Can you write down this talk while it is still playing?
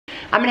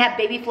I'm gonna have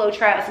BABYFLO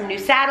try out some new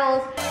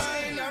saddles.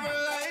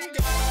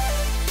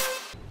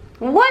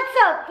 What's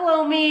up,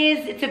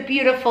 Flomies? It's a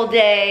beautiful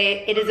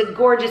day. It is a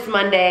gorgeous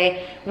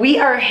Monday. We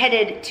are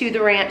headed to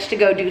the ranch to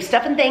go do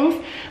stuff and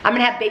things. I'm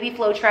gonna have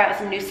BABYFLO try out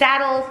some new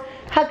saddles.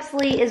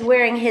 Huxley is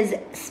wearing his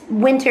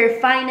winter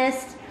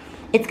finest.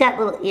 It's got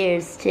little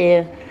ears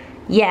too.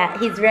 Yeah,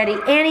 he's ready.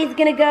 Annie's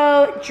gonna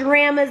go,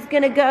 Drama's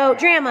gonna go.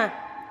 Drama.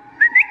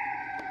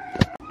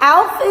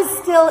 Alf is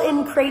still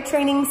in crate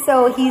training,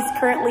 so he's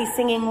currently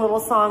singing little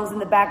songs in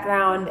the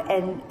background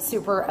and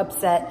super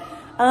upset.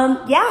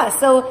 Yeah,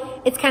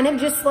 so it's kind of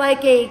just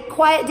like a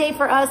quiet day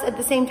for us. At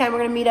the same time, we're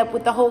gonna meet up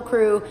with the whole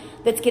crew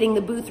that's getting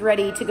the booth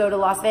ready to go to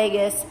Las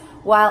Vegas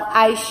while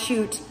I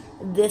shoot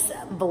this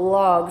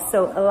vlog.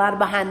 So a lot of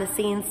behind the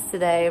scenes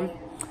today.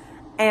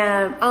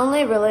 And I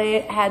only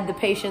really had the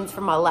patience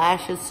for my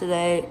lashes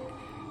today.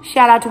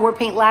 Shout out to War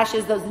Paint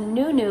Lashes, those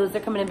new,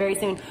 they're coming in very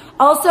soon.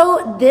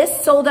 Also,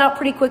 this sold out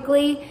pretty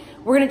quickly.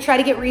 We're gonna try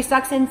to get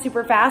restocks in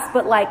super fast,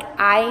 but like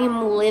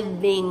I'm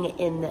living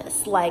in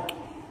this. Like,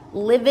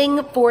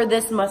 living for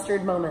this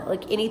mustard moment.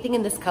 Like anything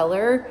in this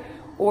color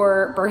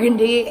or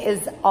burgundy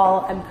is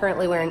all I'm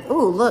currently wearing.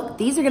 Ooh, look,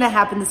 these are gonna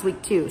happen this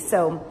week too.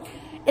 So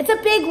it's a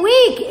big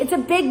week. It's a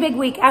big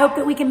week. I hope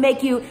that we can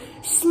make you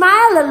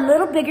smile a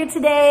little bigger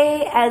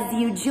today as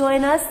you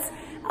join us.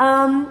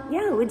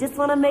 Yeah, we just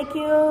wanna make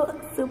you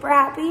super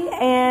happy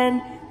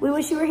and we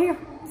wish you were here.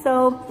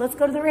 So let's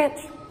go to the ranch.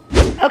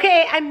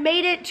 Okay, I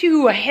made it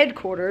to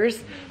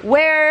headquarters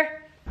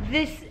where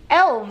these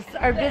elves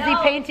are busy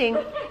painting.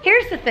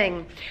 Here's the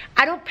thing,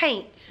 I don't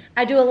paint.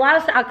 I do a lot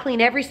of stuff. I'll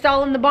clean every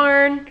stall in the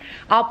barn.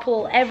 I'll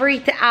pull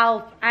everything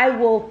out. I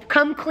will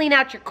come clean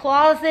out your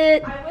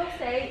closet. I will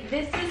say,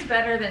 this is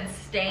better than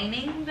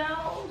staining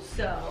though,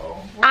 so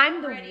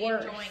I'm the already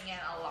worst. Enjoying it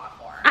a lot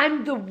more.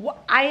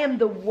 I am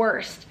the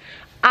worst.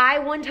 I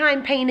one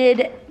time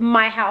painted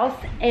my house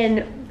and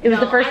it was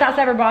the first house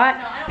I ever bought,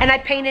 and I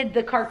painted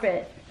the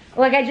carpet.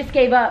 Like I just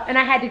gave up and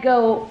I had to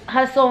go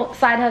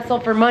side hustle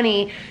for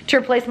money to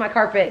replace my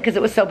carpet because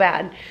it was so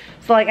bad.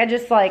 So like I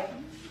just like,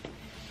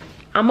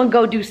 I'm gonna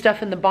go do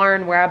stuff in the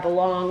barn where I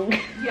belong.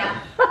 Yeah.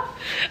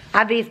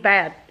 It's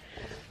bad.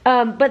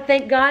 But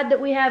thank God that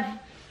we have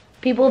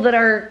people that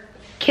are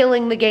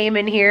killing the game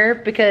in here,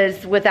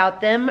 because without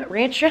them,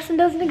 ranch dressing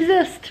doesn't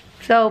exist.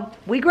 So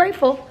we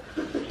grateful.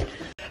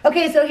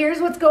 Okay, so here's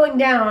what's going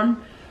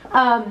down.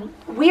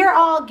 We are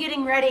all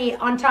getting ready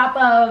on top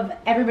of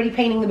everybody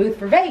painting the booth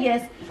for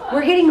Vegas.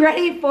 We're getting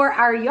ready for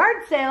our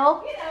yard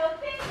sale. You know,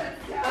 things and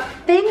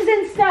stuff. Things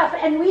and stuff,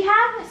 and we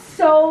have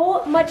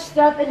so much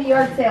stuff in the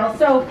yard sale.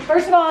 So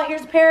first of all,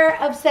 here's a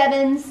pair of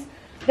 7s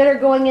that are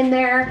going in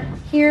there.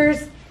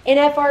 Here's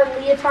NFR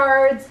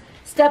leotards,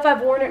 stuff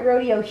I've worn at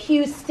Rodeo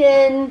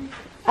Houston,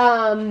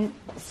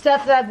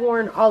 stuff that I've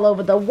worn all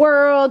over the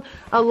world,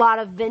 a lot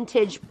of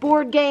vintage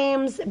board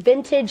games,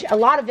 a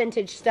lot of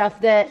vintage stuff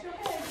that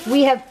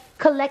we have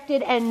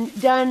collected and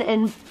done,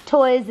 and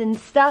toys and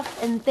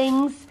stuff and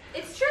things.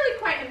 It's truly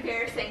quite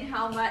embarrassing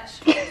how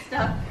much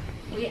stuff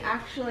we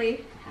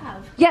actually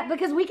have. Yeah,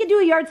 because we could do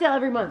a yard sale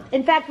every month.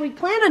 In fact, we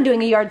plan on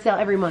doing a yard sale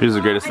every month. Here's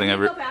the greatest thing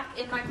ever. I did go back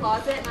in my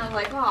closet and I was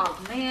like, oh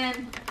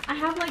man, I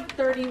have like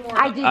 30 more.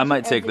 I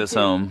might take this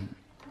home.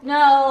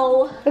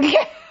 No.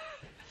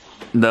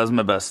 That was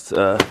my best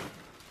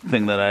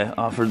thing that I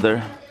offered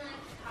there.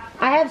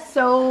 I have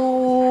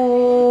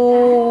so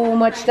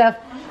much stuff.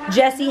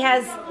 Jesse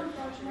has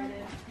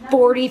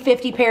 40,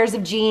 50 pairs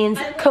of jeans.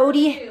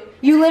 Cody,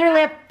 you literally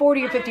have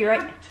 40 or 50, right?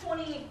 I have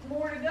 20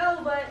 more to go,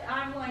 but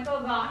I'm like,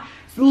 oh gosh.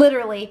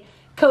 Literally.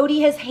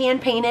 Cody has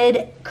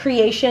hand-painted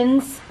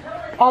creations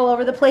all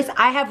over the place.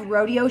 I have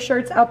rodeo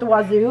shirts out the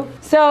wazoo.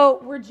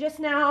 So we're just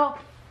now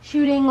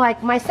shooting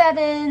like my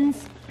 7s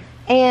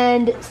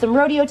and some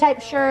rodeo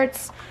type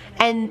shirts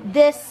and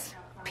this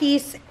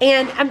piece,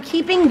 and I'm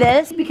keeping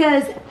this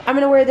because I'm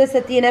gonna wear this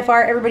at the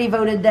NFR. Everybody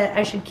voted that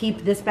I should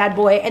keep this bad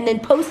boy, and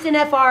then post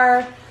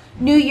NFR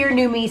New Year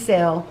New Me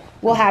sale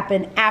will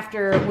happen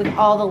after with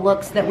all the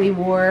looks that we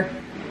wore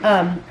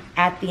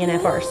at the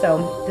NFR.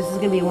 So this is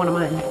gonna be one of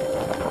mine.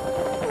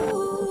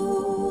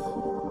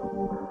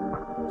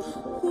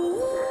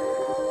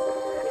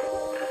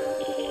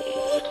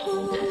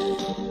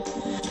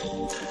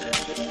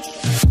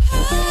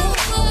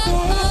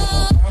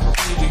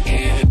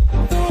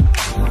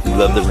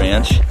 Love the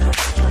ranch.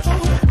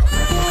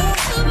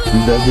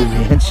 Love the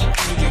ranch.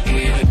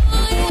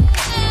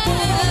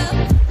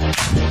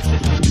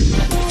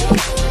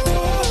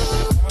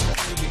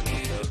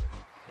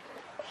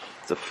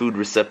 It's a food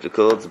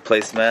receptacle. It's a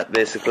placemat,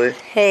 basically.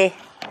 Hey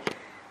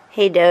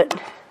Dote.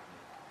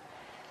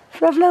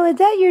 Flufflo, is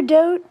that your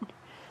Dote?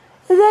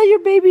 Is that your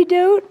baby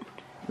Dote?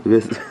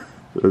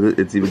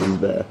 It's even as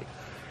bad.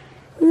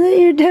 Is that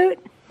your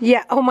Dote?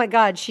 Yeah, oh my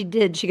God, she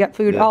did. She got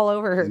food all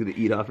over her. She's gonna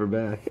eat off her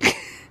back.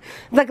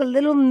 It's like a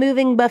little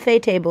moving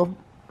buffet table.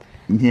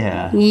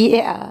 Yeah.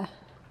 Yeah.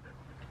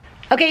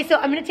 Okay, so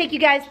I'm gonna take you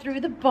guys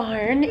through the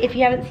barn. If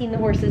you haven't seen the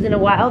horses in a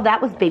while,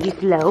 that was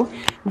BABYFLO,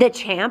 the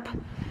champ.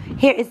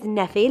 Here is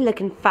Neffy,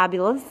 looking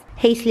fabulous.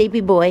 Hey,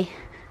 sleepy boy.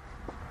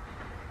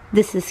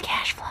 This is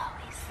Cash Flow.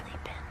 He's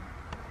sleeping.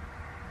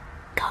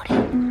 Cody,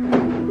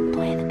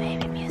 play the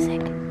baby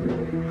music.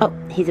 Oh,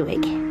 he's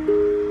awake.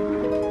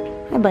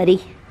 Hi,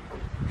 buddy.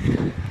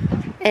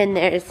 And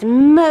there's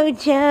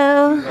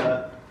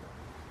Mojo.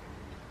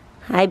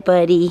 Hi,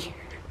 buddy.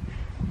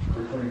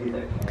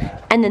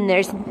 And then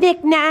there's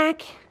Knick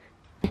Knack.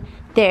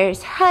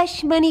 There's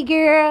Hush Money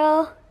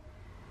Girl.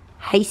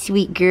 Hi,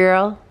 sweet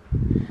girl.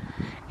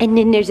 And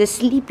then there's a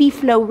Sleepy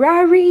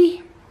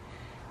Florari.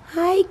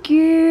 Hi,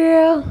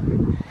 girl.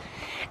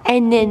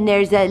 And then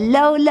there's a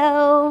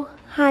Lolo.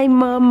 Hi,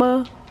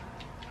 mama.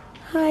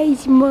 Hi,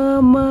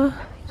 mama.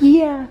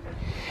 Yeah.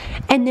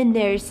 And then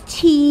there's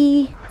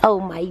T. Oh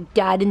my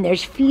God. And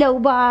there's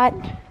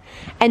Flowbot.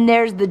 And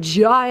there's the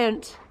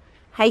giant.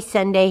 Hi,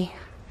 Sunday.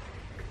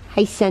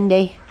 Hi,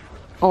 Sunday.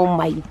 Oh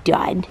my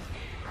God.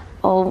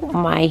 Oh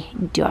my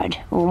God.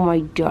 Oh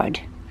my God.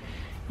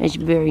 That's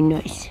very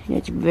nice.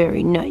 That's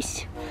very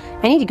nice.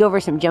 I need to go over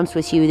some jumps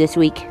with you this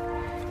week.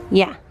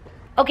 Yeah.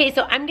 Okay,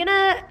 so I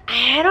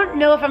don't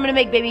know if I'm gonna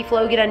make Baby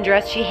Flo get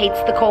undressed. She hates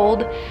the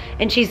cold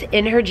and she's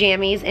in her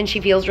jammies and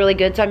she feels really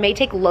good. So I may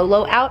take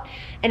Lolo out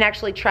and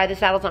actually try the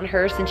saddles on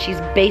her since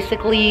she's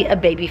basically a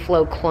Baby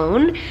Flo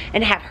clone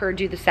and have her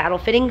do the saddle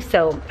fitting.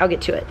 So I'll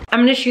get to it.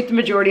 I'm gonna shoot the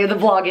majority of the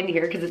vlog into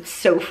here because it's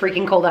so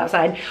freaking cold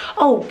outside.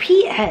 Oh,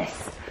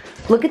 P.S.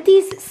 Look at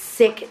these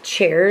sick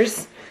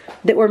chairs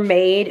that were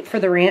made for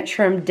the ranch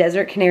from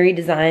Desert Canary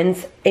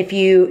Designs. If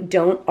you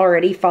don't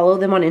already follow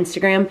them on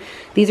Instagram,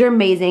 these are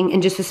amazing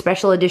and just a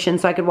special edition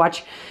so I could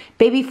watch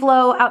Baby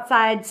Flo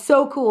outside.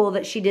 So cool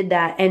that she did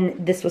that.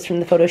 And this was from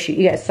the photo shoot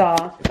you guys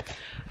saw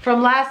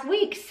from last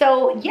week.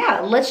 So yeah,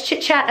 let's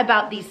chit chat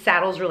about these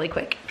saddles really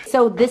quick.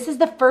 So this is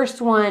the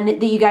first one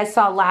that you guys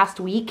saw last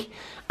week.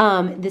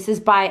 This is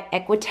by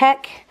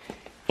Equitech,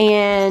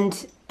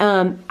 and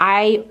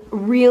I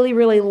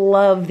really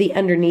love the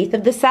underneath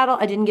of the saddle.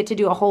 I didn't get to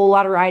do a whole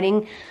lot of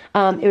riding.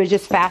 It was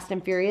just fast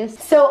and furious.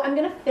 So I'm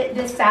gonna fit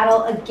this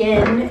saddle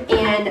again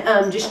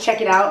and just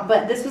check it out.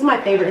 But this was my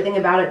favorite thing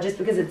about it just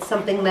because it's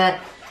something that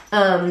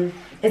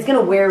is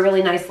gonna wear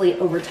really nicely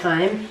over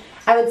time.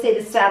 I would say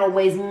the saddle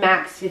weighs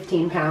max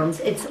 15 pounds.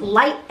 It's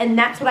light and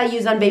that's what I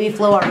use on Baby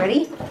Flo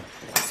already.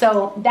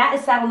 So that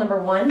is saddle number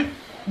one.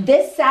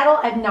 This saddle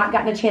I've not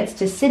gotten a chance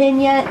to sit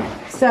in yet.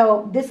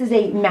 So this is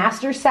a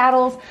Master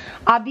Saddles.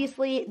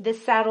 Obviously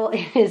this saddle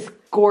is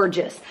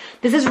gorgeous.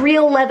 This is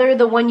real leather.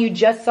 The one you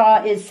just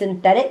saw is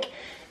synthetic,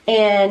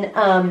 and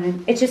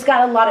it's just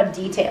got a lot of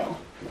detail.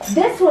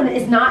 This one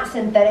is not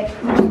synthetic,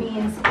 which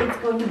means it's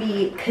going to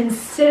be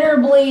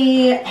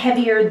considerably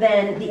heavier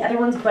than the other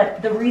ones,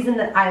 but the reason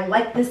that I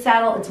like this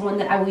saddle, it's one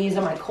that I will use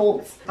on my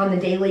colts on the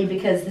daily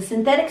because the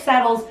synthetic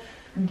saddles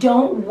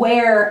don't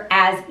wear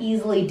as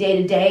easily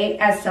day to day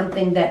as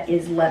something that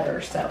is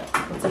leather. So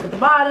let's look at the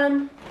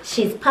bottom.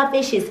 She's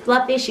puffy, she's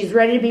fluffy, she's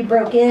ready to be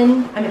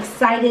broken. I'm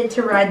excited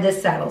to ride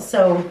this saddle.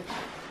 So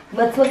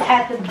let's look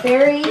at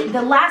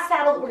the last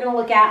saddle that we're gonna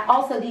look at.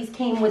 Also, these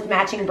came with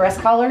matching breast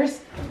collars,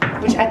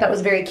 which I thought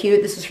was very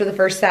cute. This is for the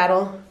first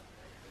saddle.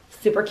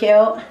 Super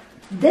cute.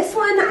 This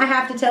one, I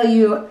have to tell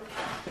you,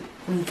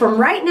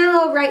 from right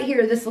now, right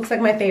here, this looks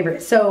like my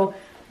favorite. So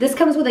this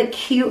comes with a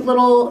cute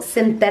little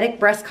synthetic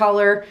breast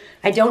collar.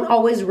 I don't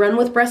always run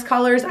with breast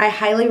collars. I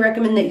highly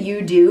recommend that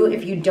you do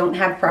if you don't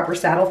have proper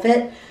saddle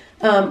fit.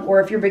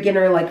 Or if you're a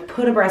beginner, like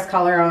put a breast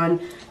collar on.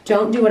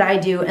 Don't do what I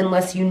do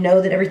unless you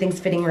know that everything's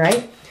fitting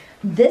right.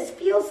 This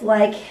feels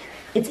like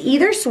it's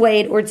either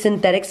suede or it's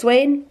synthetic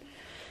suede,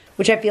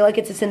 which I feel like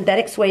it's a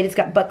synthetic suede. It's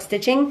got buck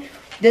stitching.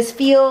 This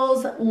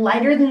feels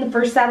lighter than the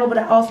first saddle, but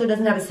it also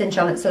doesn't have a cinch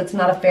on it, so it's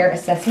not a fair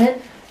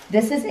assessment.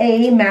 This is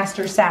a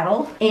Master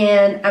Saddle,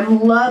 and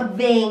I'm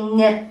loving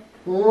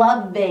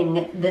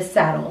this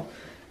saddle,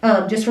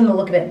 just from the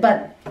look of it.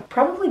 But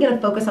probably gonna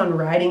focus on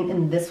riding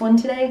in this one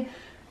today,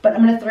 but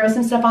I'm gonna throw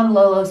some stuff on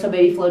Lolo so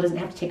Baby Flo doesn't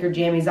have to take her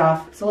jammies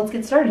off. So let's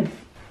get started.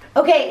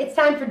 Okay, it's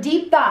time for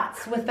Deep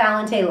Thoughts with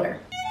Fallon Taylor.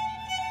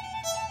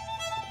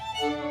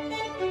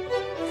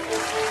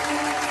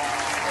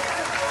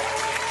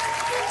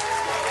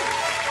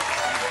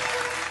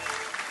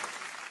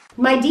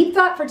 My deep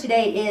thought for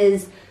today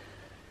is,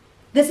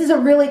 this is a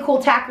really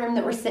cool tack room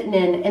that we're sitting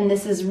in, and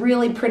this is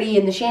really pretty,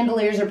 and the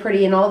chandeliers are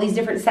pretty, and all these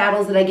different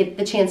saddles that I get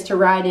the chance to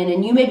ride in,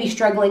 and you may be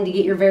struggling to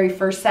get your very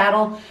first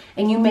saddle,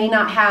 and you may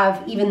not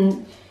have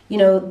even, you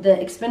know, the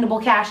expendable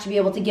cash to be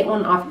able to get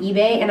one off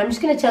eBay. And I'm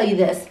just gonna tell you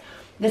this,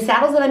 the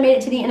saddles that I made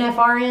it to the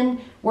NFR in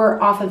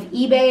were off of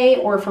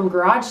eBay or from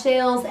garage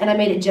sales, and I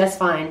made it just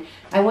fine.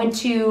 I went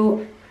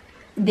to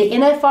the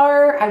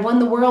NFR, I won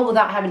the world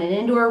without having an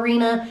indoor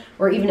arena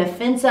or even a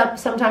fence up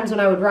sometimes when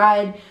I would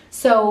ride.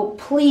 So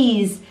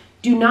please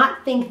do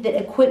not think that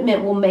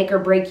equipment will make or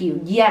break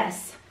you.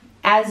 Yes,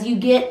 as you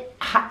get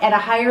at a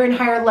higher and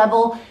higher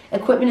level,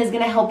 equipment is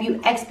gonna help you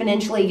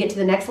exponentially get to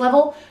the next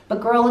level. But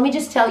girl, let me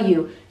just tell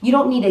you, you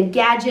don't need a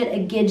gadget,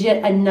 a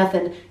gidget, a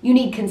nothing. You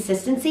need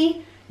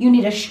consistency, you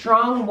need a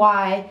strong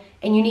why,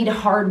 and you need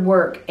hard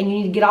work, and you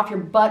need to get off your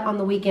butt on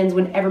the weekends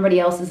when everybody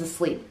else is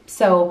asleep.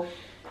 So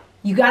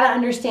you gotta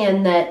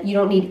understand that you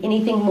don't need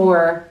anything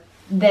more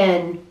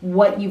than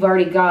what you've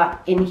already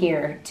got in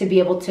here to be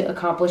able to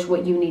accomplish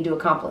what you need to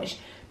accomplish.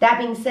 That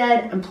being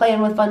said, I'm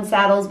playing with fun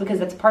saddles because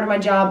that's part of my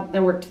job. I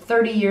worked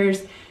 30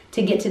 years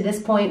to get to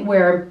this point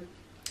where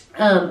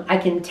I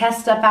can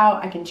test stuff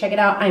out, I can check it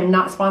out. I'm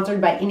not sponsored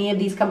by any of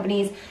these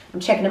companies. I'm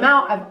checking them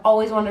out. I've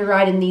always wanted to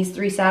ride in these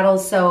 3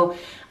 saddles, so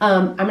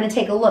I'm gonna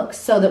take a look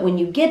so that when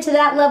you get to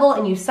that level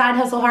and you side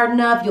hustle hard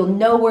enough, you'll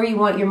know where you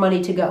want your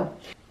money to go.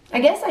 I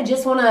guess I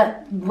just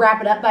wanna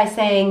wrap it up by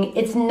saying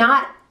it's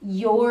not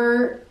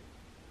your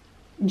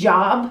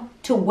job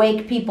to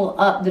wake people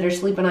up that are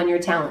sleeping on your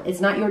talent. It's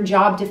not your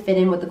job to fit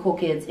in with the cool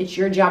kids. It's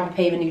your job to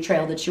pave a new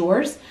trail that's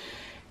yours.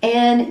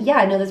 And yeah,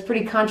 I know that's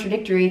pretty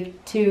contradictory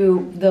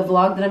to the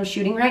vlog that I'm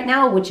shooting right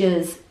now, which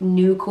is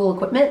new cool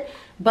equipment,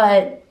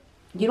 but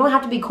you don't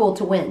have to be cool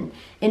to win.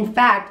 In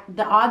fact,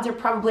 the odds are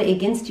probably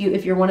against you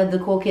if you're one of the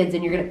cool kids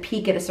and you're gonna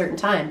peak at a certain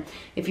time.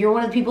 If you're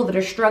one of the people that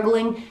are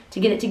struggling to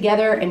get it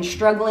together and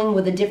struggling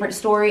with a different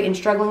story and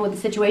struggling with the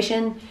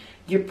situation,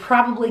 you're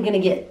probably gonna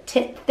get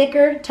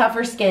thicker,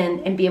 tougher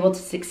skin and be able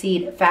to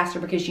succeed faster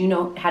because you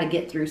know how to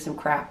get through some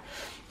crap.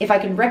 If I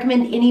could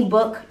recommend any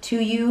book to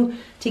you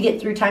to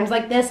get through times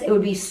like this, it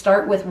would be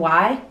Start With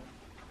Why,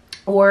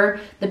 or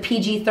the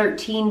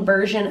PG-13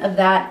 version of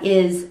that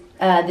is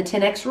the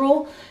 10X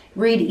Rule.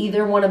 Read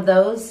either one of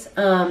those,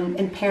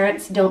 and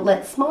parents, don't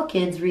let small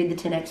kids read the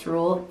 10X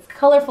Rule. It's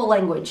colorful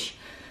language,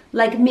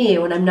 like me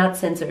when I'm not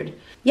censored.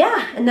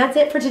 Yeah, and that's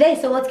it for today,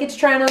 so let's get to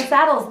trying on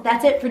saddles.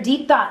 That's it for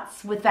Deep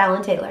Thoughts with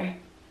Fallon Taylor.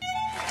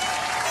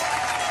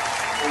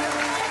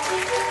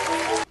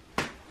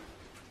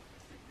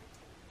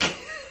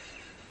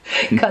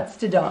 Cuts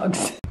to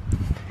dogs.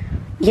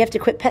 You have to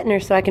quit petting her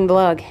so I can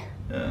vlog.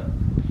 Yeah.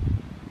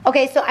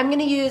 Okay, so I'm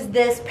gonna use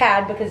this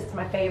pad because it's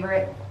my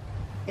favorite.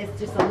 It's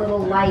just a little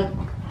light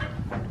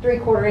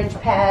 3/4 inch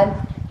pad.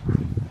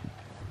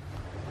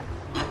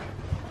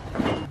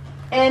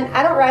 And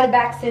I don't ride a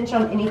back cinch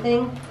on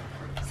anything,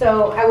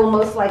 so I will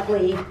most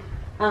likely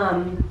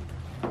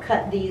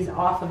cut these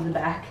off of the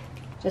back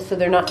just so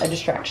they're not a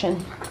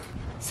distraction.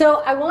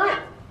 So I want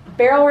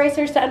barrel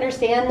racers to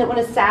understand that when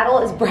a saddle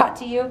is brought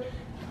to you,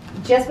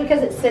 just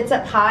because it sits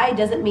up high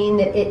doesn't mean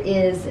that it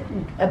is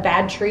a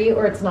bad tree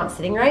or it's not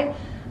sitting right.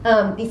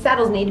 These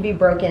saddles need to be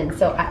broken,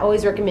 so I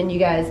always recommend you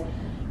guys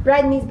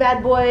riding these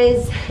bad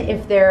boys.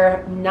 If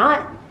they're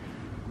not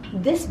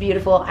this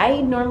beautiful,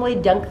 I normally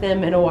dunk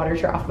them in a water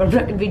trough, but I'm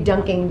not gonna be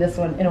dunking this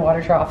one in a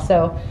water trough.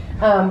 So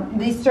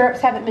these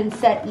stirrups haven't been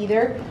set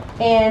either.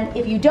 And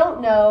if you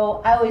don't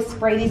know, I always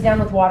spray these down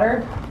with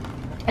water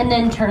and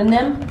then turn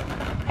them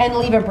and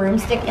leave a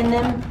broomstick in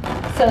them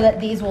so that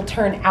these will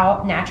turn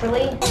out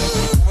naturally.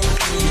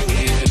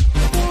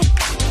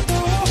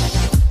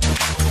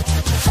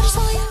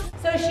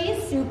 So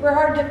she's super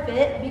hard to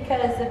fit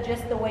because of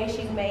just the way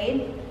she's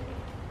made.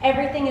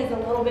 Everything is a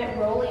little bit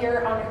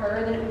rollier on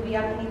her than it would be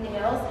on anything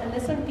else, and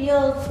this one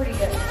feels pretty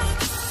good.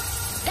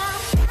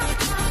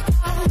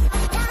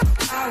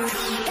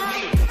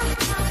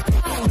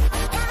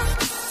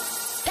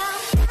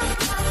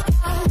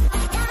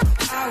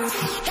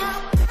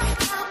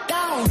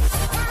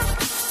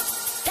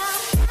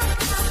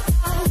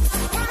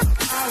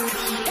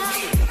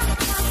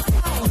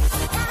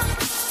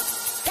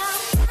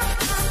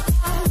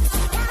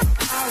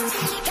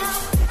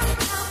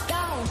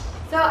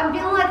 So I'm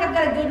feeling like I've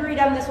got a good read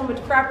on this one, but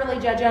to properly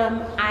judge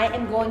them, I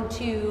am going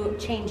to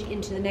change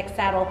into the next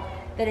saddle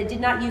that I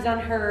did not use on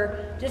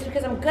her, just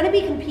because I'm gonna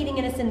be competing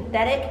in a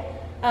synthetic,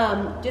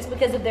 just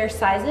because of their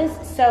sizes.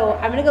 So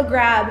I'm gonna go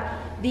grab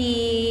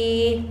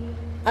the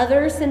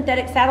other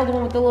synthetic saddle, the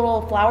one with the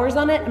little flowers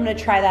on it. I'm gonna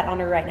try that on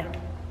her right now.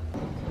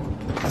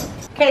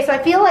 Okay, so I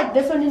feel like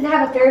this one didn't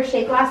have a fair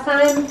shake last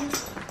time,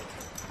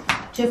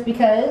 just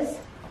because,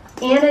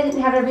 and I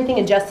didn't have everything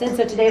adjusted,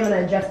 so today I'm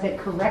gonna adjust it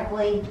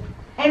correctly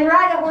and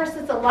ride a horse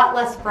that's a lot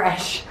less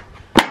fresh.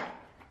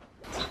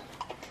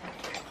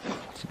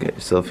 So get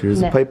yourself,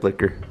 here's a pipe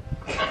licker.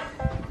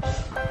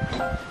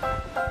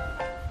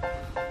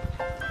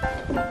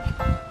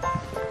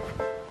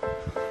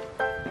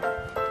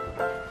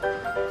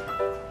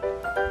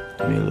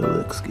 Give me a little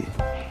lick-ski.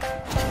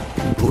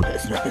 Oh,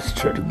 that's nice.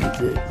 Try to get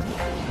that.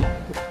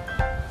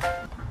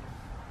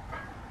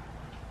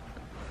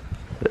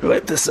 Better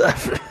wipe this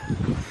off.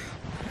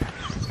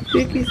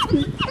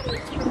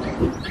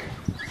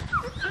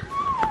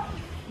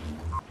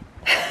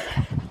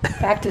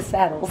 Back to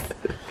saddles.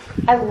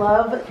 I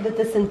love that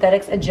the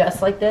synthetics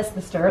adjust like this,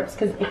 the stirrups,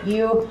 because if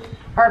you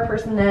are a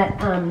person that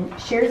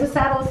shares a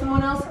saddle with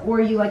someone else, or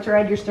you like to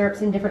ride your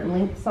stirrups in different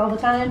lengths all the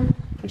time,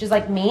 which is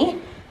like me,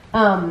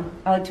 I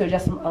like to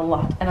adjust them a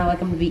lot, and I like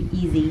them to be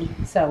easy,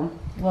 so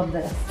love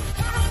this.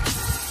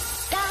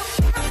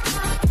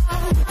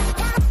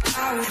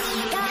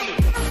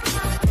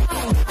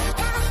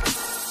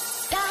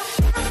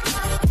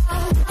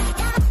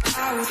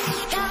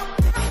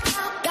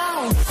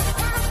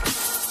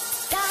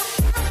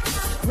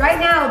 Right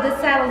now, this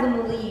saddle's in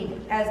the lead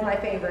as my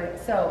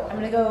favorite, so I'm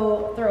gonna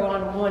go throw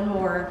on one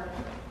more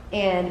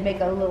and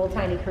make a little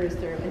tiny cruise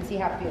through and see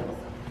how it feels.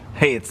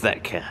 Hey, it's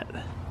that cat.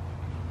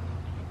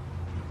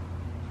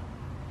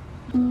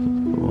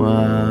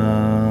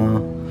 Wow.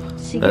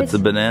 That's a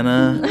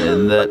banana,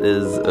 and that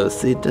is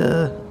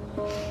Osita.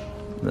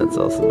 That's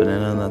also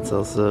banana, and that's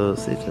also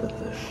Osita.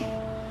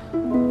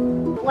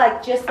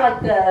 Like, just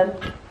like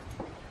the...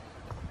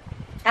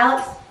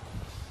 Alex?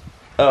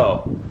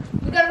 Oh.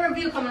 We got a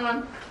review coming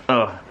on.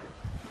 Oh.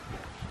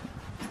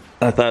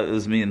 I thought it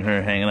was me and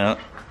her hanging out.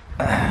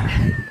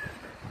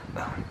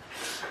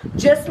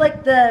 Just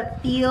like the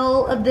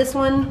feel of this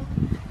one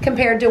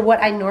compared to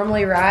what I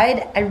normally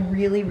ride, I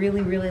really,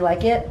 really, really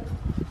like it.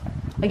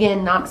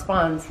 Again, not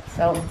spawns,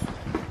 so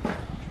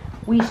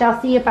we shall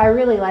see if I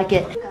really like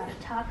it. Got a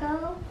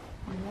taco.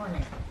 You want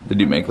it? Did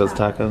you make those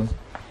tacos?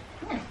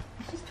 Yeah,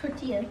 it's just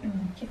tortilla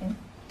and chicken.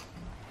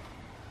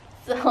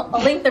 So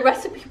I'll link the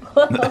recipe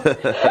below.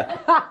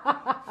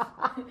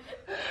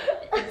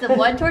 It's a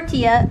 1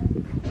 tortilla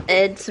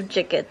and some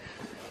chicken.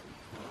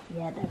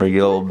 Yeah, that's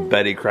Regular old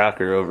Betty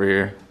Crocker over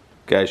here.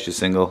 Guys, she's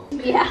single.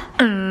 yeah.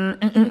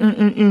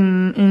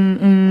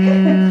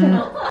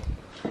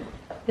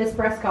 This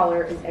breast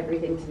collar is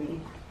everything to me.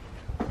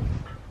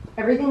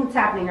 Everything that's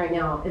happening right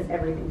now is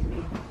everything to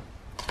me.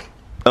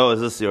 Oh,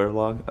 is this your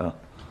vlog? Oh.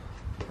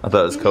 I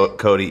thought it was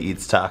Cody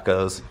eats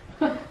tacos.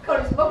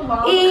 Cody's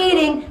football.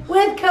 Eating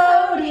with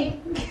Cody.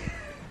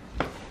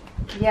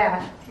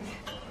 Yeah.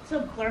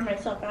 So blur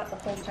myself out the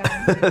whole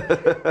time.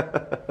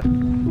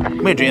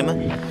 Come here, Dreamer.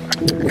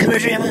 Come here,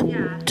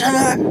 Dreamer.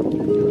 Come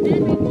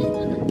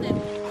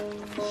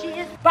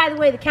By the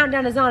way, the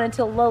countdown is on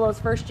until Lolo's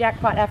first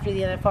jackpot after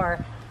the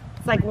NFR.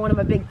 It's like one of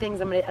my big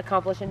things I'm going to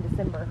accomplish in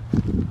December.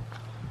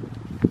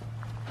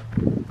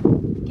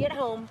 Get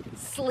home,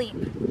 sleep,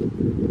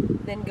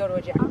 then go to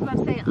a jackpot. I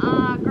was about to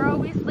say, girl,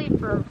 we sleep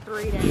for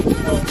 3 days.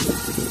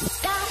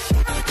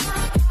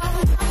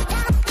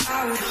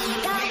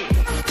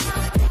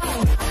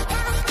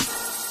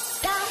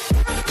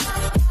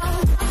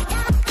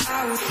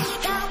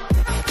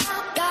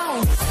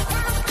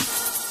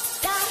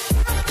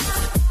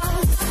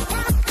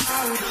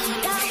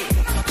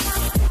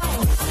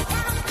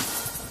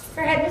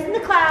 Her head was in the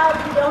clouds.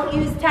 We don't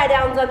use tie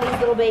downs on these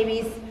little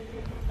babies.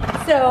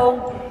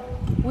 So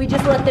we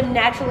just let them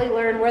naturally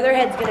learn where their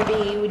head's gonna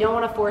be. We don't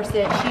wanna force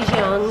it. She's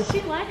young.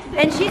 She likes it.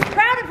 And she's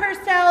proud of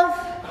herself.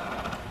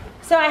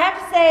 So I have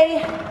to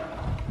say,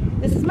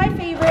 this is my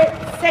favorite.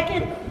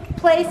 Second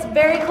place,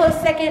 very close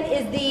second,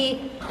 is the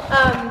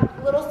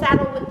little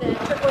saddle with the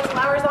turquoise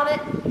flowers on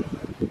it.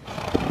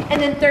 And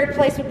then third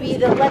place would be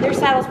the leather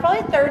saddles.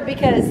 Probably third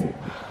because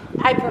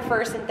I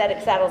prefer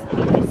synthetic saddles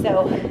anyway.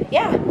 So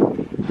yeah,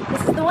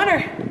 this is the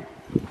winner.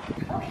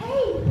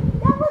 Okay,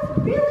 that was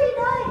really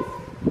nice.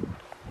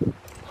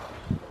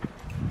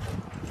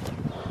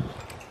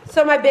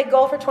 So my big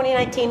goal for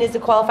 2019 is to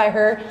qualify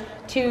her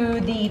to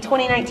the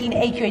 2019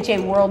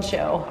 AQHA World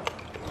Show.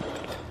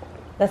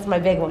 That's my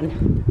big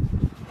one.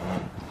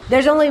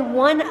 There's only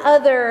one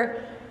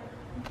other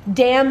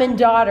dam and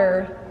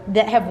daughter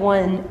that have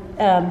won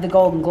the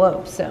Golden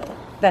Globe, so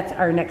that's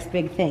our next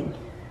big thing.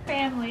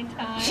 Family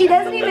time. She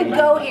doesn't even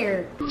go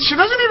here. She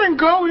doesn't even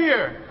go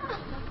here.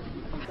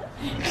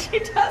 She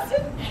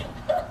doesn't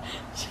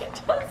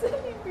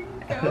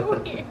even go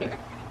here.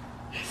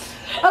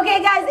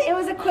 Okay guys, it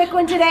was a quick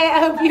one today. I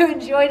hope you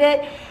enjoyed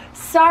it.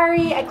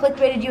 Sorry I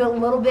clickbaited you a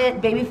little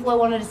bit. BABYFLO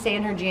wanted to stay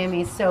in her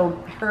jammies, so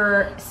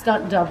her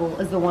stunt double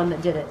is the one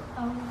that did it.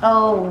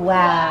 Oh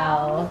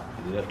wow.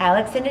 Yep.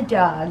 Alex and a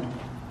dog.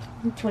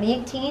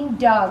 2018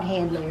 dog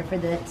handler for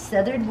the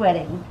Southern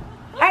wedding.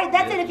 Alright,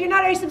 that's it. If you're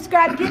not already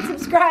subscribed, get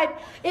subscribed.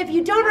 If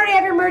you don't already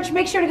have your merch,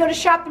 make sure to go to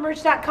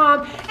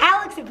shopthemerch.com.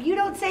 Alex, if you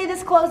don't say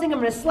this closing, I'm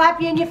going to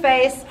slap you in your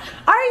face.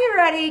 Are you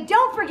ready?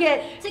 Don't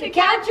forget to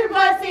count your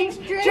blessings,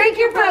 drink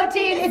your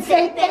protein, and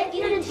say thank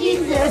you to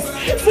Jesus.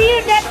 See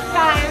you next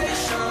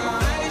time.